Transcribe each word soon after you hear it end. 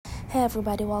Hey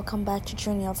everybody, welcome back to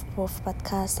Journey of Growth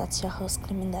podcast. That's your host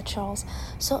Cleminda Charles.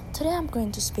 So today I'm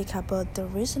going to speak about the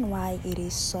reason why it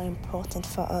is so important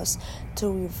for us to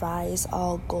revise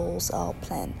our goals, our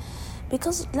plan.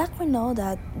 Because like we know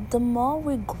that the more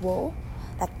we grow,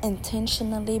 like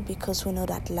intentionally, because we know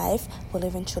that life will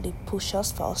eventually push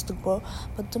us for us to grow,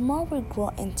 but the more we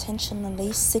grow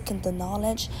intentionally seeking the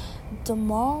knowledge, the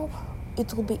more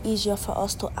it will be easier for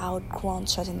us to outgrow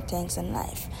certain things in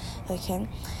life. Okay,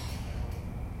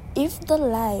 if the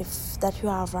life that you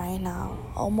have right now,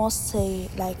 almost say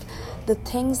like the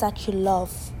things that you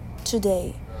love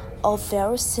today are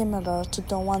very similar to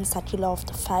the ones that you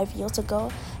loved 5 years ago,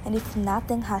 and if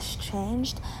nothing has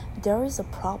changed, there is a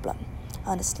problem.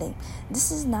 Honestly,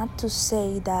 this is not to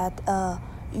say that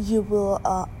you will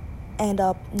end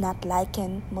up not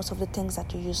liking most of the things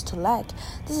that you used to like.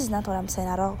 This is not what I'm saying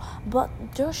at all. But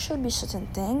there should be certain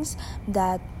things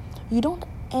that you don't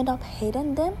end up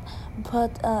hating them,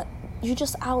 but you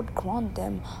just outgrown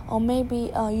them, or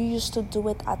maybe you used to do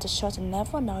it at a certain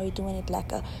level, now you're doing it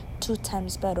like a 2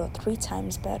 times better, 3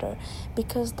 times better,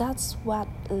 because that's what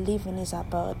living is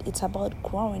about. It's about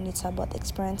growing, it's about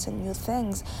experiencing new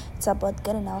things, it's about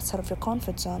getting outside of your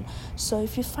comfort zone. So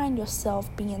if you find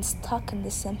yourself being stuck in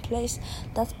the same place,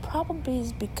 that probably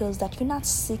is because that you're not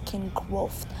seeking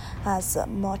growth as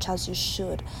much as you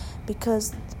should.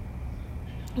 Because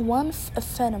one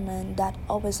phenomenon that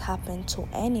always happens to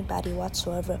anybody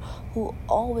whatsoever who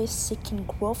always seeking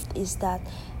growth is that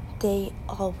they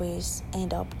always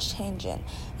end up changing,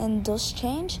 and those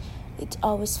change, it's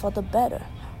always for the better.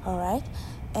 All right,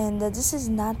 and this is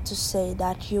not to say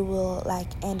that you will like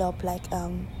end up like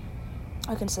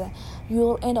I can say you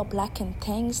will end up liking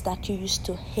things that you used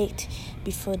to hate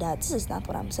before that. This is not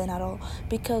what I'm saying at all.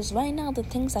 Because right now the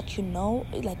things that you know,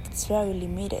 like it's very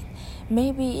limited.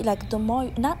 Maybe like the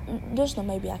more not there's no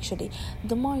maybe actually.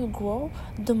 The more you grow,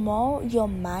 the more your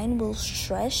mind will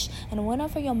stretch, and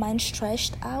whenever your mind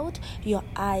stretched out, your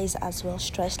eyes as well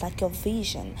stretch, like your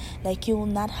vision. Like you will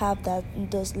not have that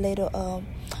those little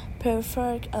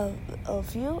peripheral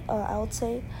view, I would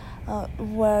say,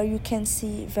 where you can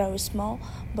see very small,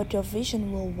 but your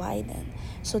vision will widen.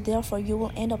 So therefore, you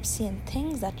will end up seeing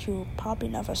things that you probably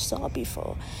never saw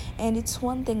before. And it's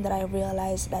one thing that I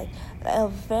realized, like a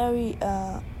very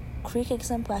quick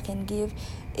example I can give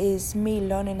is me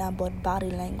learning about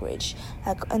body language.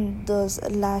 Like in those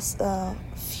last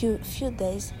few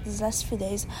days,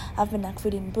 I've been like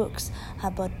reading books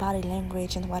about body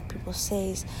language and what people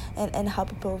says, and how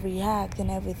people react and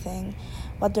everything,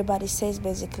 what their body says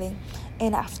basically.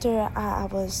 And after I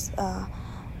was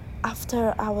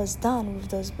done with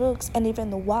those books, and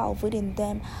even while reading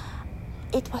them,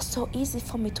 it was so easy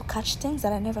for me to catch things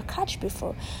that I never catch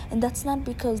before. And that's not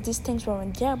because these things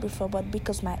weren't there before, but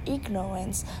because my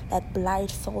ignorance that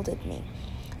blindfolded me.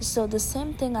 So the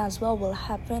same thing as well will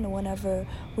happen whenever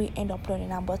we end up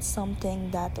learning about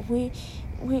something that we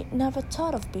never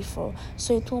thought of before.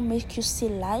 So it will make you see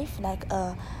life like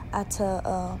at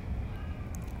a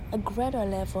greater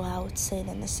level, I would say, in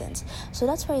a sense. So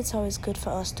that's why it's always good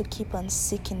for us to keep on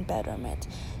seeking betterment,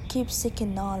 keep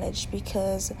seeking knowledge,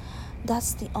 because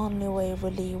that's the only way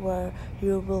really where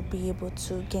you will be able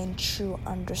to gain true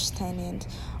understanding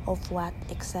of what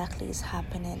exactly is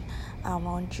happening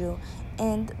around you.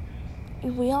 And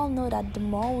we all know that the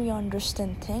more we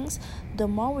understand things, the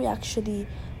more we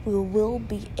will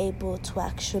be able to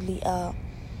actually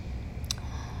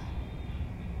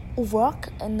work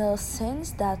in a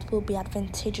sense that will be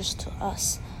advantageous to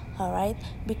us. All right,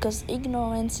 because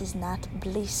ignorance is not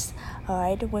bliss. All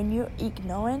right, when you're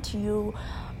ignorant, you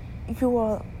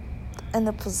are in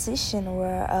a position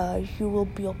where you will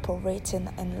be operating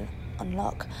and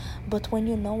unlock. But when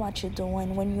you know what you're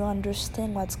doing, when you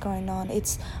understand what's going on,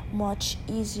 it's much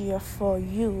easier for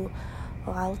you,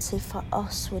 or I would say for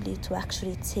us really, to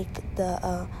actually take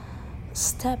the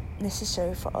step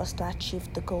necessary for us to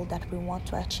achieve the goal that we want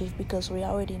to achieve, because we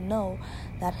already know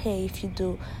that hey, if you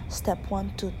do step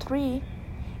 1, 2, 3,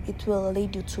 it will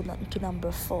lead you to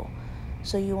number 4.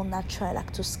 So you will not try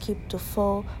like to skip to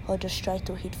 4, or just try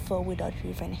to hit 4 without you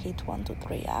even hit 1, 2,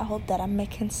 3. I hope that I'm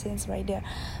making sense right there.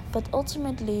 But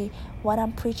ultimately, what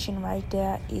I'm preaching right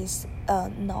there is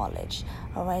knowledge.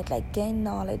 All right, like gain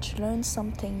knowledge, learn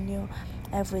something new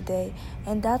every day.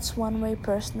 And that's one way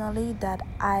personally that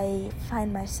I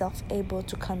find myself able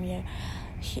to come here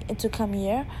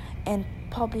and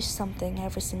publish something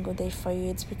every single day for you.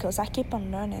 It's because I keep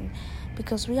on learning,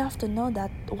 because we have to know that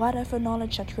whatever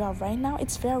knowledge that you have right now,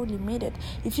 it's very limited.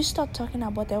 If you start talking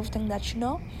about everything that you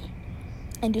know,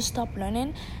 and you stop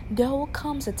learning, there will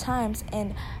comes a times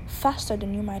and faster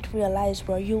than you might realize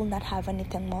where you will not have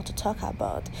anything more to talk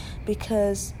about,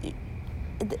 because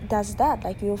that's that,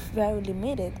 like, you're very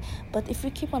limited. But if you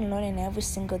keep on learning every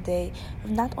single day,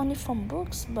 not only from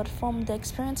books but from the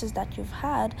experiences that you've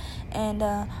had, and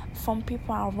from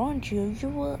people around you, you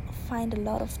will find a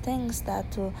lot of things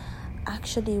that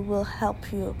actually will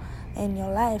help you in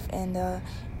your life. And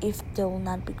if they will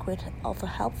not be great of a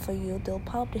help for you, they'll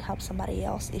probably help somebody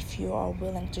else if you are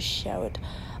willing to share it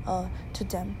to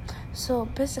them. So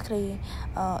basically,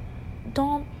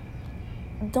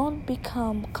 don't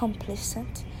become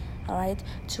complacent, all right,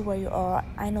 to where you are.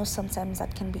 I know sometimes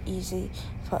that can be easy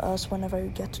for us whenever you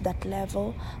get to that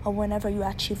level, or whenever you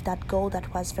achieve that goal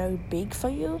that was very big for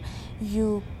you.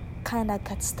 You kind of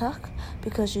get stuck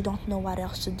because you don't know what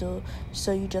else to do,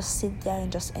 so you just sit there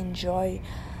and just enjoy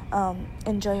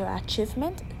your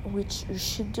achievement, which you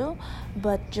should do.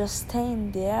 But just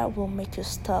staying there will make you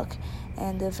stuck,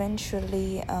 and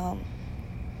eventually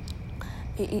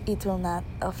it will not,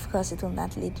 of course, it will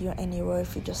not lead you anywhere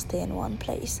if you just stay in one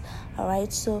place. All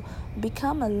right, so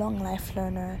become a long life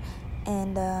learner.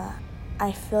 And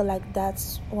I feel like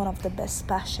that's one of the best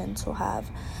passions to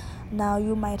have. Now,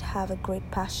 you might have a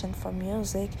great passion for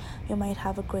music, you might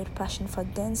have a great passion for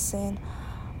dancing,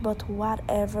 but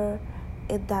whatever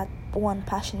that one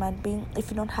passion might be,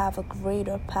 if you don't have a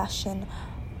greater passion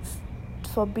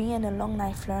for being a long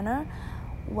life learner,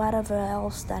 whatever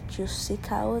else that you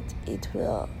seek out, it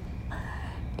will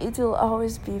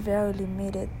always be very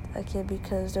limited, okay,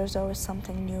 because there's always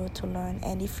something new to learn.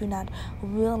 And if you're not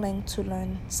willing to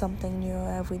learn something new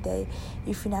every day,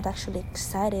 if you're not actually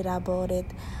excited about it,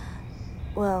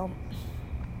 well,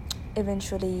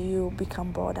 eventually you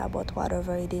become bored about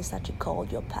whatever it is that you call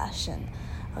your passion.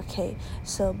 Okay,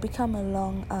 so become a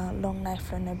long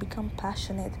life learner, become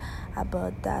passionate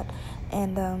about that.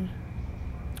 And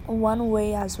one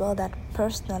way as well that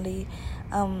personally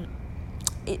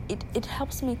it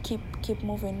helps me keep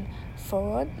moving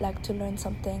forward, like to learn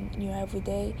something new every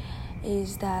day,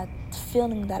 is that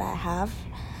feeling that I have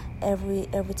every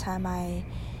time I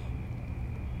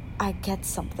get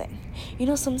something.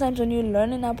 Sometimes when you're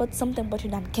learning about something but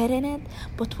you're not getting it,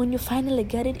 but when you finally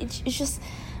get it, it's just,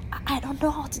 I don't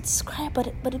know how to describe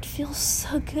it, but it feels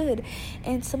so good.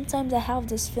 And sometimes I have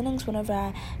those feelings whenever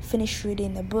I finish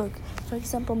reading a book. For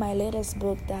example, my latest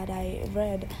book that I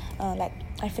read,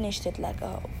 I finished it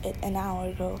an hour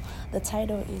ago. The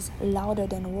title is Louder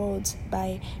Than Words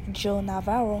by Joe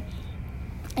Navarro.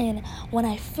 And when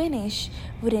I finish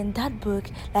reading that book,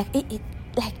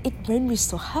 it made me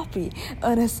so happy,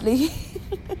 honestly.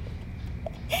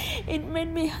 It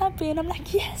made me happy, and I'm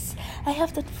like, yes, I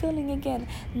have that feeling again.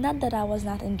 Not that I was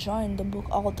not enjoying the book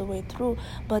all the way through,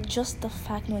 but just the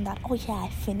fact knowing that, oh yeah, I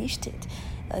finished it.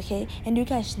 Okay, and you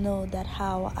guys know that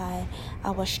how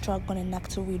I was struggling not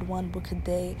to read one book a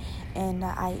day, and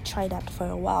I tried that for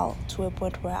a while, to a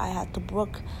point where I had to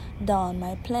break down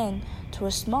my plan to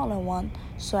a smaller one,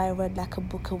 so I read like a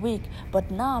book a week. But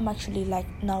now I'm actually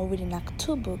now reading like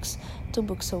two books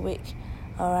a week.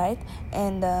 All right,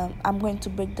 and I'm going to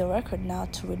break the record now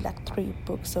to read like 3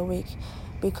 books a week,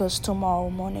 because tomorrow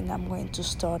morning I'm going to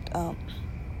start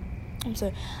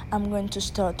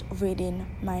reading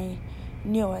my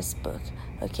newest book,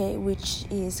 okay, which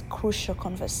is Crucial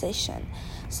Conversation.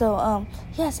 So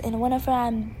yes, and whenever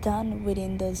I'm done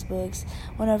reading those books,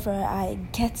 whenever I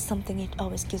get something, it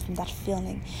always gives me that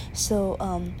feeling. So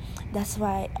that's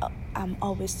why I'm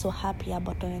always so happy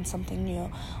about learning something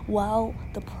new. While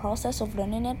the process of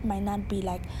learning it might not be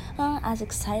as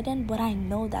exciting, but I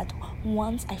know that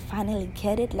once I finally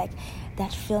get it,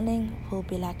 that feeling will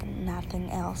be like nothing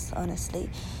else, honestly.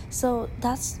 So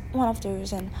that's one of the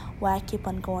reasons why I keep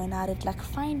on going at it.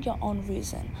 Find your own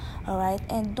reason, all right,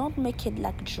 and don't make it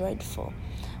dreadful.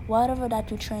 Whatever that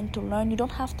you're trying to learn, you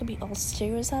don't have to be all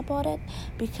serious about it,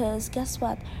 because guess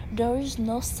what? There is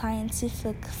no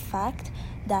scientific fact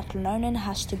that learning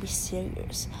has to be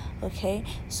serious, okay?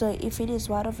 So if it is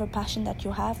whatever passion that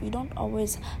you have, you don't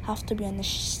always have to be in a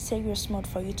serious mode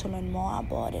for you to learn more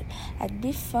about it.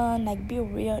 Be fun, be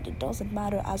weird, it doesn't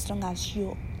matter as long as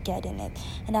you getting it.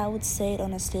 And I would say it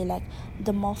honestly,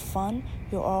 the more fun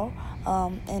you are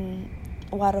in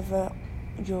whatever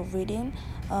you're reading,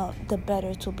 the better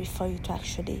it will be for you to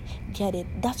actually get it.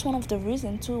 That's one of the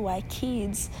reasons too why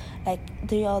kids, like,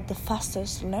 they are the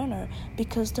fastest learner,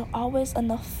 because they're always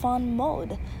in a fun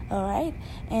mode. All right,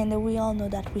 and we all know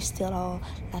that we still are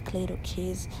like little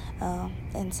kids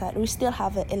inside. We still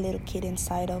have a little kid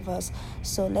inside of us.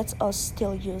 So let's us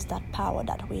still use that power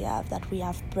that we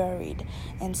have buried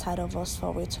inside of us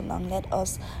for way too long. Let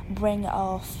us bring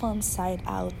our fun side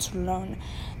out to learn,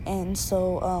 and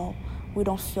so we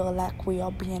don't feel like we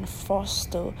are being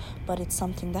forced to, but it's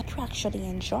something that we're actually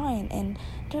enjoying. And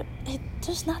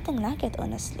there's nothing like it,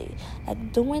 honestly.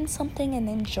 Like, doing something and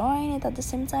enjoying it at the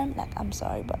same time. Like, I'm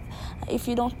sorry, but if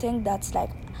you don't think that's like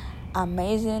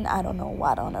amazing, I don't know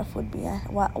what on earth would be,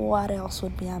 what else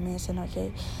would be amazing.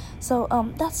 Okay, so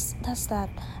that's that.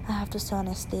 I have to say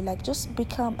honestly, like, just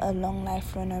become a long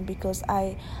life learner, because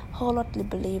I wholeheartedly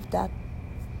believe that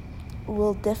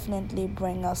will definitely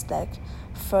bring us like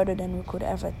further than we could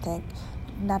ever think.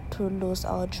 Not to lose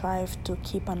our drive to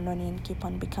keep on learning, keep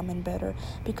on becoming better,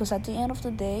 because at the end of the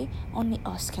day, only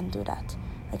us can do that.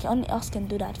 Like, only us can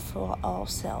do that for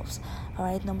ourselves. All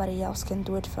right, nobody else can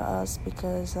do it for us,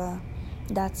 because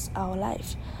that's our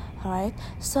life. All right,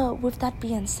 so with that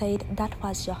being said, that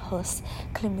was your host,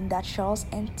 Cleminda Charles,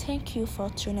 and thank you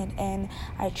for tuning in.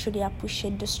 I truly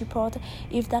appreciate the support.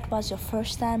 If that was your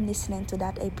first time listening to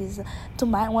that episode, to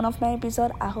one of my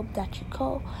episodes, I hope that you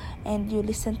go and you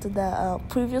listen to the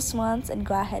previous ones and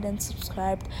go ahead and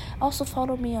subscribe. Also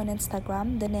follow me on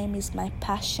Instagram. The name is My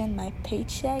Passion My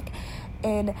Paycheck,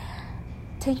 and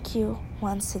thank you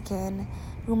once again.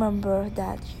 Remember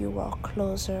that you are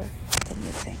closer than you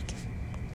think.